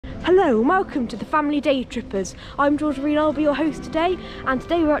Hello and welcome to the Family Day Trippers. I'm Georgia, I'll be your host today, and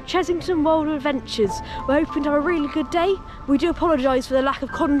today we're at Chessington World of Adventures. We're hoping to have a really good day. We do apologise for the lack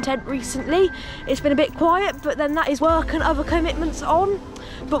of content recently. It's been a bit quiet, but then that is work and other commitments on.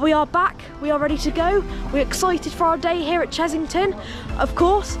 But we are back, we are ready to go. We're excited for our day here at Chessington. Of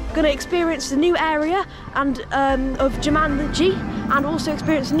course, going to experience the new area and of Jumanji, and also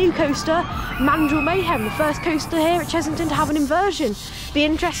experience a new coaster, Mandrill Mayhem, the first coaster here at Chessington to have an inversion. Be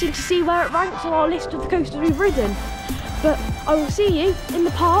interesting to see where it ranks on our list of the coasters we've ridden. But I will see you in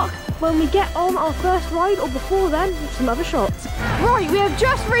the park when we get on our first ride, or before then, with some other shots. Right, we have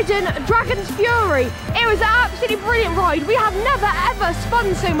just ridden Dragon's Fury. It was an absolutely brilliant ride. We have never ever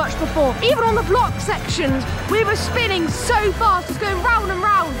spun so much before. Even on the block sections, we were spinning so fast, just going round and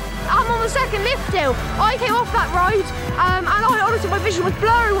round. I'm on the second lift hill. I came off that ride, and I honestly, my vision was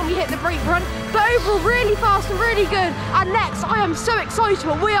blurry when we hit the brake run, but overall really fast and really good. And next, I am so excited,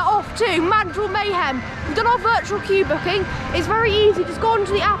 we are off to Mandrill Mayhem. We've done our virtual queue booking. It's very easy, just go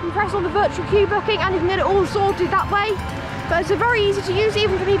onto the app and press on the virtual queue booking and you can get it all sorted that way. But it's very easy to use,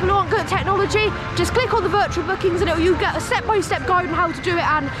 even for people who aren't good at technology. Just click on the virtual bookings and you get a step-by-step guide on how to do it,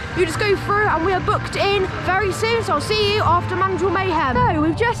 and you just go through, and we are booked in very soon, so I'll see you after Mandrill Mayhem. So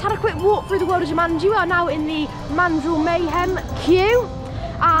we've just had a quick walk through the world of Jumanji. We are now in the Mandrill Mayhem queue,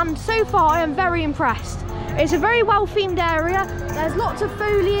 and so far I am very impressed. It's a very well-themed area. There's lots of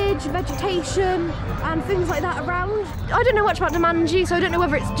foliage, vegetation, and things like that around. I don't know much about Jumanji, so I don't know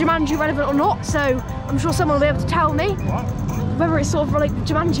whether it's Jumanji relevant or not, so I'm sure someone will be able to tell me. Whether it's sort of like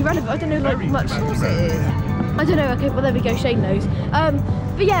Jumanji relevant, I don't know like much. Of course it is. I don't know, okay, well there we go, Shane knows.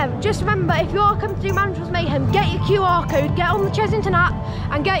 But yeah, just remember, if you are coming to do Mandrill Mayhem, get your QR code, get on the Chessington app,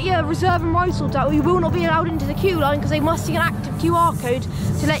 and get your reserve and ride sorted out, or you will not be allowed into the queue line, because they must see an active QR code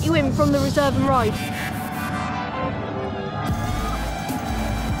to let you in from the reserve and ride.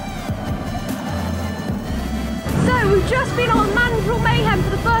 So we've just been on Mandrill Mayhem for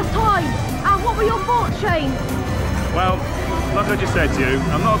the first time, and what were your thoughts, Shane? Well, like I just said to you,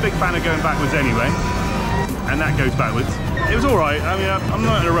 I'm not a big fan of going backwards anyway, and that goes backwards. It was alright, I mean, I'm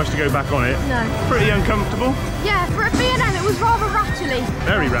not in a rush to go back on it. No. Pretty uncomfortable. Yeah, for a B&M it was rather rattly.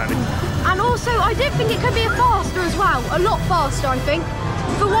 Very rattly. And also, I did think it could be faster as well, a lot faster I think.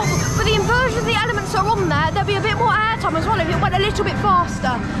 For the inversion of the elements that are on there, there'll be a bit more airtime as well if it went a little bit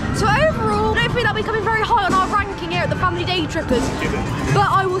faster. So overall, I don't think that we're coming very high on our ranking here at the Family Day Trippers.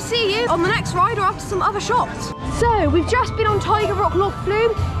 But I will see you on the next ride or after some other shots. So we've just been on Tiger Rock Log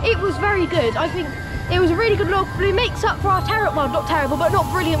Flume. It was very good. I think it was a really good log flume. Makes up for our well, not terrible, but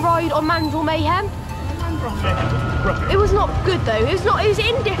not brilliant ride on Mandrill Mayhem. It was not good though. It was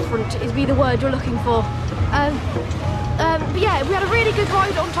indifferent is be the word you're looking for. But yeah, we had a really good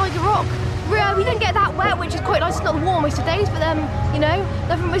ride on Tiger Rock. We didn't get that wet, which is quite nice. It's not the warmest of days, but then, you know,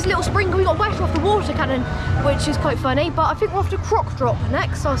 from this little sprinkle we got wet off the water cannon, which is quite funny. But I think we're off to Croc Drop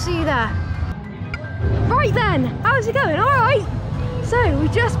next, so I'll see you there. Right then, how's it going? All right. So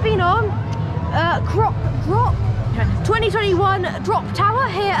we've just been on Croc Drop 2021 Drop Tower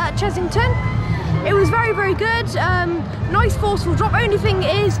here at Chessington. It was very, very good. Nice forceful drop. Only thing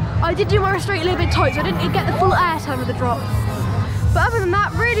is, I did do my restraint a little bit tight, so I didn't get the full air time of the drop. But other than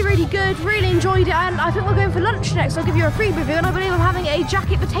that, really, really good. Really enjoyed it, and I think we're going for lunch next. I'll give you a free review, and I believe I'm having a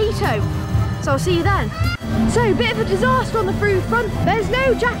jacket potato. So I'll see you then. So, bit of a disaster on the food front. There's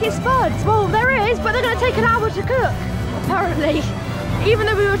no jacket spuds. Well, there is, but they're going to take an hour to cook, apparently. Even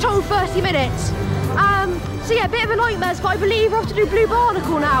though we were told 30 minutes. So yeah, a bit of a nightmare, but I believe we're off to do Blue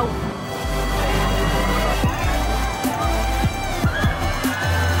Barnacle now.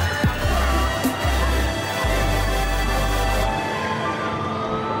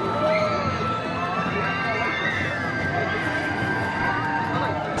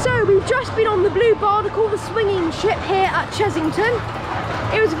 So we've just been on the Blue Barnacle, the swinging ship here at Chessington.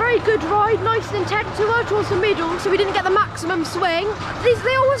 It was a very good ride, nice and intense. We were towards the middle, so we didn't get the maximum swing.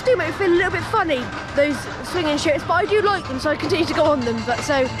 They always do make me feel a little bit funny, those swinging ships, but I do like them, so I continue to go on them. But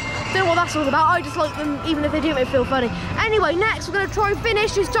so, don't know what that's all about. I just like them, even if they do make me feel funny. Anyway, next we're going to try and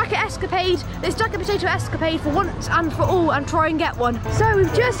finish this jacket potato escapade for once and for all, and try and get one. So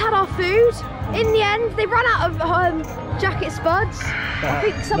we've just had our food. In the end, they ran out of jacket spuds. I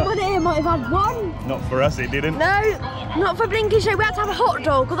think someone here might have had one. Not for us, it didn't. No, not for Blinky Show. We had to have a hot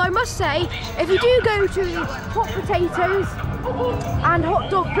dog. Although I must say, if you do go to hot potatoes and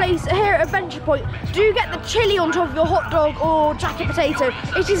hot dog place here at Adventure Point, do get the chilli on top of your hot dog or jacket potato.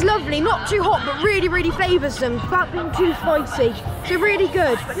 It is lovely, not too hot, but really, really flavoursome without being too spicy. So really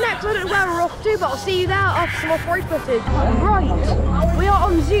good. But next, I don't know where we're off to, but I'll see you there after some off-road footage. Right, we are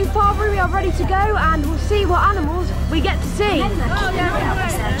on Zoo Farm. We are ready to go, and we'll see what animals we get to see.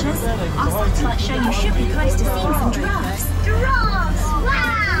 show you should be close to seeing some giraffes. Giraffes!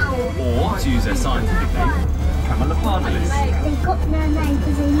 Wow! Or, to use their scientific name, camelopardalis. They got their name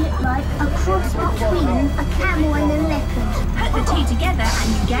because they look like a cross between a camel and a leopard. Put the two together and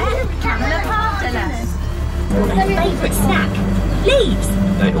you get camelopardalis. Their favourite snack, leaves.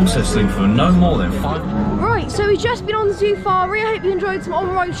 They also sleep for no more than 5 minutes. Right, so we've just been on the safari. I hope you enjoyed some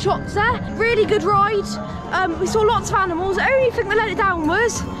on-road shots there. Really good ride. We saw lots of animals. The only thing that let it down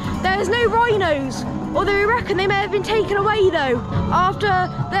was there's no rhinos. Although we reckon they may have been taken away though, after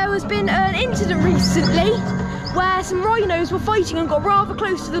there has been an incident recently where some rhinos were fighting and got rather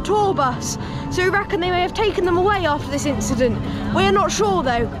close to the tour bus. So we reckon they may have taken them away after this incident. We're not sure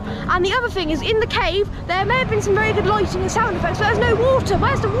though. And the other thing is, in the cave, there may have been some very good lighting and sound effects, but there's no water.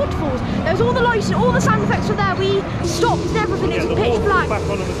 Where's the waterfalls? There was all the lighting, all the sound effects were there. We stopped and everything, it was pitch black. Back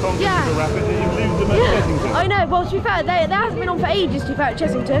onto the concrete of the rapid and you lose them at Chessington. I know, well to be fair, they hasn't been on for ages to be fair at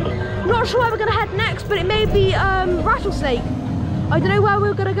Chessington. Not sure where we're going to head next, but it may be Rattlesnake. I don't know where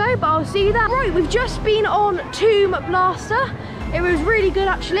we're going to go, but I'll see you there. Right, we've just been on Tomb Blaster. It was really good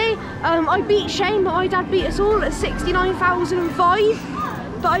actually. I beat Shane, but my dad beat us all at 69,005.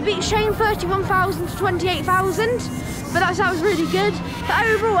 But I beat Shane 31,000 to 28,000. But that was really good. But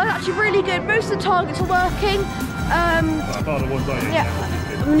overall, it was actually really good. Most of the targets are working. Yeah.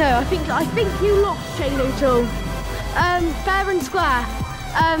 No, I think you lost Shane O'Toole. Fair and square.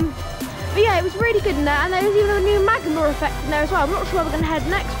 But yeah, it was really good in there, and there was even a new Magma effect in there as well. I'm not sure where we're going to head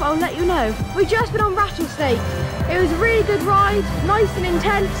next, but I'll let you know. We've just been on Rattlesnake. It was a really good ride, nice and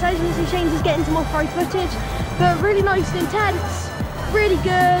intense. As you can see, Shane's is getting some off-road footage, but really nice and intense, really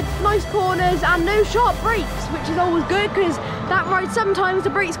good, nice corners, and no sharp brakes, which is always good, because that ride, sometimes the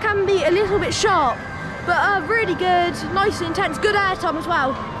brakes can be a little bit sharp, but really good, nice and intense, good air time as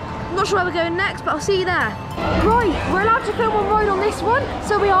well. I'm not sure where we're going next, but I'll see you there. Right, we're allowed to film one ride on this one,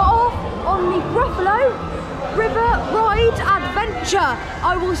 so we are off on the Buffalo River Ride Adventure.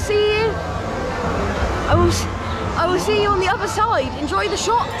 I will see you on the other side. Enjoy the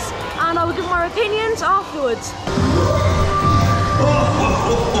shots, and I will give my opinions afterwards.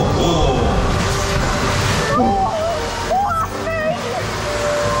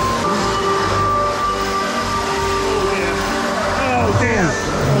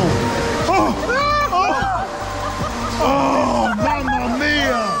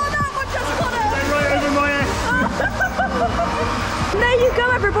 There you go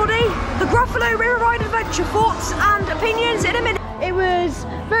everybody, the Buffalo River Ride Adventure, thoughts and opinions in a minute. It was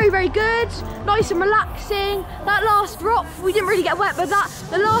very, very good, nice and relaxing. That last drop, we didn't really get wet, but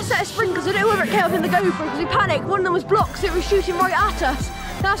the last set of sprinkles, I don't know whether it came up in the GoPro because we panicked. One of them was blocked, so it was shooting right at us.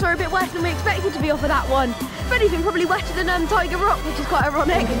 That's why we're a bit wetter than we expected to be off of that one. If anything, probably wetter than Tiger Rock, which is quite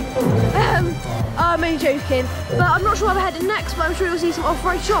ironic. I'm only joking, but I'm not sure where we're heading next, but I'm sure you'll see some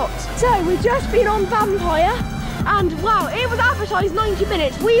off-road shots. So we've just been on Vampire, and wow, it was advertised 90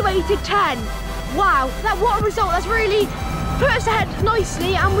 minutes, we waited 10. Wow, what a result. That's really put us ahead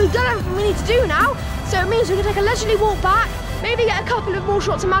nicely, and we've done everything we need to do now, so it means we can take a leisurely walk back, maybe get a couple of more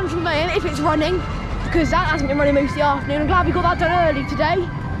shots of Mandrill Mayhem if it's running, because that hasn't been running most of the afternoon. I'm glad we got that done early today.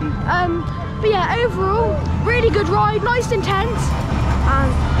 But yeah, overall, really good ride, nice and intense,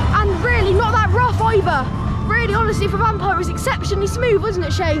 and really not that rough either. Really, honestly, for Vampire, it was exceptionally smooth, wasn't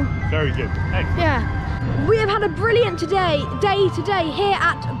it, Shane? Very good. Excellent. Yeah. We have had a brilliant day today here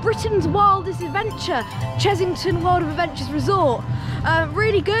at Britain's Wildest Adventure, Chessington World of Adventures Resort.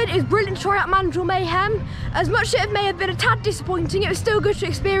 Really good. It was brilliant to try out Mandrill Mayhem. As much as it may have been a tad disappointing, it was still good to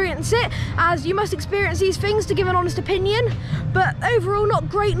experience it, as you must experience these things to give an honest opinion. But overall, not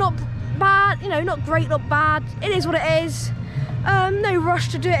great, not bad. You know, not great, not bad. It is what it is. No rush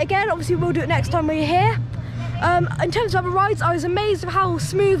to do it again. Obviously, we'll do it next time we're here. In terms of other rides, I was amazed at how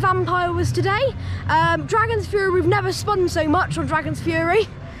smooth Vampire was today. Dragon's Fury, we've never spun so much on Dragon's Fury.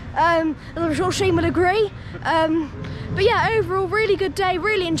 I'm sure Shane would agree. But yeah, overall, really good day,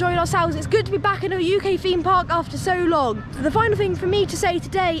 really enjoyed ourselves. It's good to be back in a UK theme park after so long. So the final thing for me to say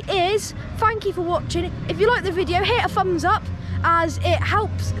today is thank you for watching. If you like the video, hit a thumbs up, as it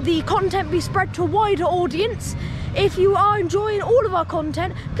helps the content be spread to a wider audience. If you are enjoying all of our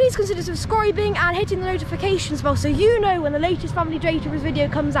content, please consider subscribing and hitting the notifications bell so you know when the latest Family Day Trippers video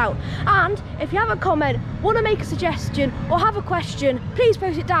comes out. And if you have a comment, want to make a suggestion or have a question, please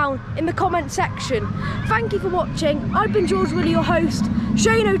post it down in the comment section. Thank you for watching. I've been George Willie, your host.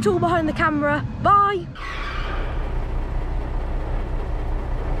 Shane O'Toole behind the camera. Bye.